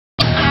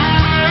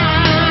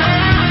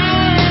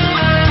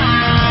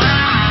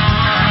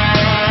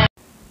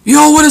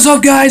Yo, what is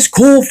up, guys?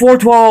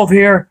 Cool412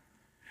 here.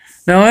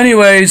 Now,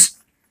 anyways,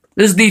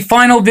 this is the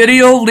final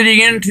video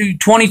leading into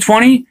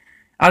 2020.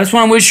 I just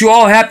want to wish you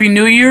all Happy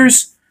New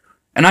Year's.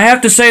 And I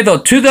have to say, though,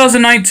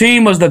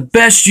 2019 was the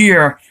best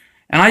year.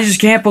 And I just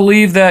can't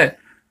believe that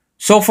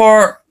so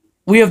far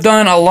we have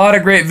done a lot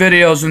of great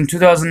videos in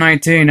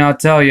 2019, I'll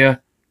tell you.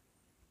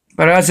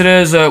 But as it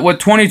is, with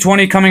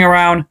 2020 coming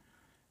around,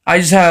 I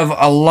just have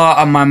a lot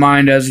on my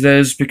mind as it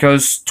is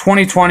because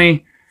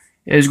 2020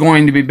 is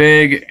going to be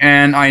big,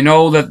 and I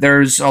know that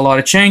there's a lot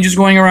of changes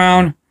going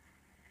around,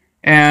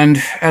 and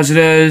as it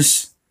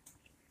is,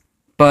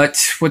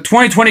 but with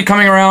 2020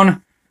 coming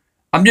around,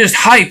 I'm just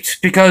hyped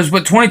because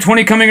with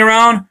 2020 coming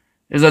around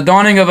is the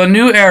dawning of a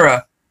new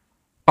era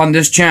on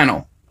this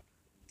channel.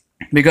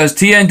 Because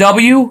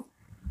TNW,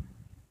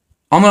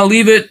 I'm going to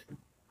leave it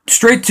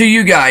straight to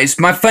you guys,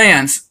 my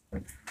fans,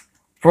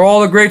 for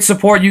all the great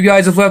support you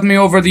guys have left me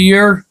over the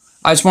year.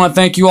 I just want to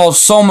thank you all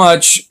so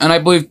much, and I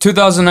believe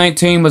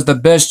 2019 was the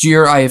best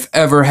year I have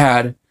ever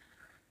had.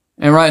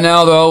 And right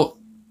now, though,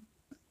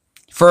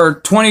 for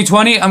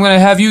 2020, I'm going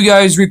to have you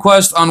guys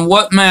request on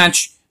what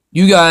match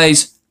you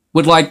guys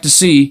would like to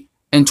see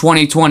in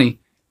 2020,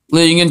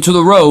 leading into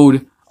the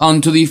road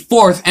onto the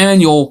 4th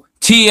annual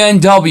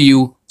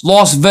TNW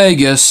Las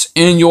Vegas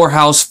In Your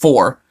House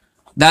 4.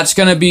 That's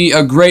going to be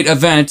a great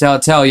event, I'll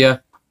tell you,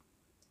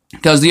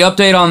 because the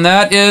update on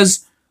that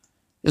is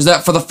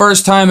that for the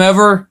first time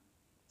ever,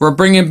 we're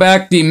bringing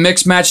back the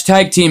mixed match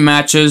tag team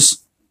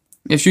matches.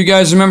 If you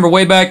guys remember,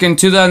 way back in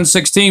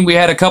 2016, we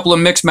had a couple of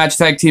mixed match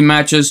tag team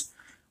matches.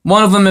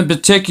 One of them in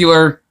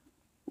particular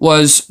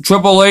was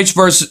Triple H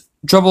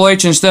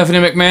and Stephanie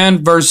McMahon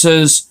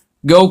versus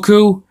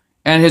Goku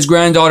and his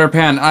granddaughter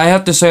Pan. I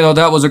have to say, though,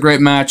 that was a great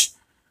match.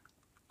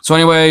 So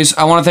anyways,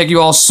 I want to thank you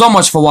all so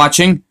much for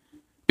watching.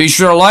 Be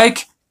sure to like,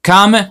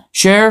 comment,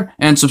 share,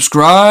 and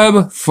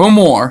subscribe for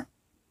more.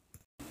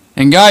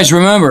 And guys,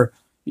 remember,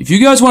 if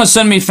you guys want to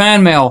send me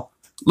fan mail,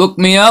 look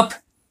me up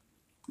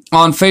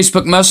on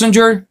Facebook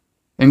Messenger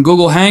and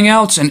Google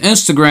Hangouts and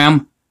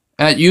Instagram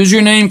at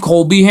username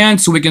ColeBehan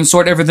so we can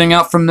sort everything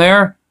out from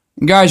there.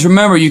 And guys,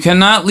 remember, you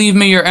cannot leave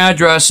me your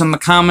address in the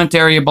comment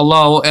area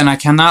below, and I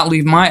cannot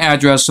leave my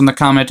address in the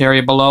comment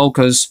area below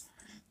because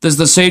this is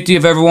the safety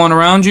of everyone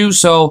around you.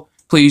 So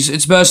please,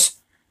 it's best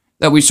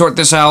that we sort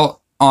this out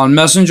on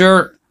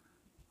Messenger,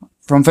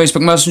 from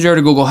Facebook Messenger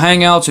to Google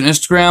Hangouts and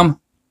Instagram,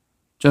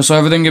 just so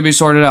everything can be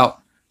sorted out.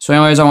 So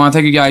anyways, I want to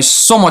thank you guys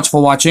so much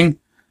for watching.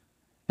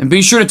 And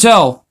be sure to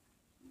tell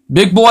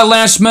Big Boy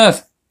Lance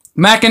Smith,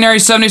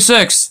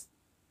 McInerney76,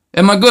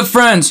 and my good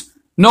friends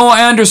Noah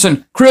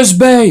Anderson, Chris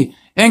Bay,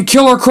 and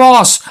Killer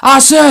Cross, I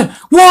said,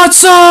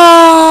 what's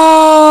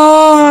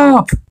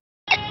up?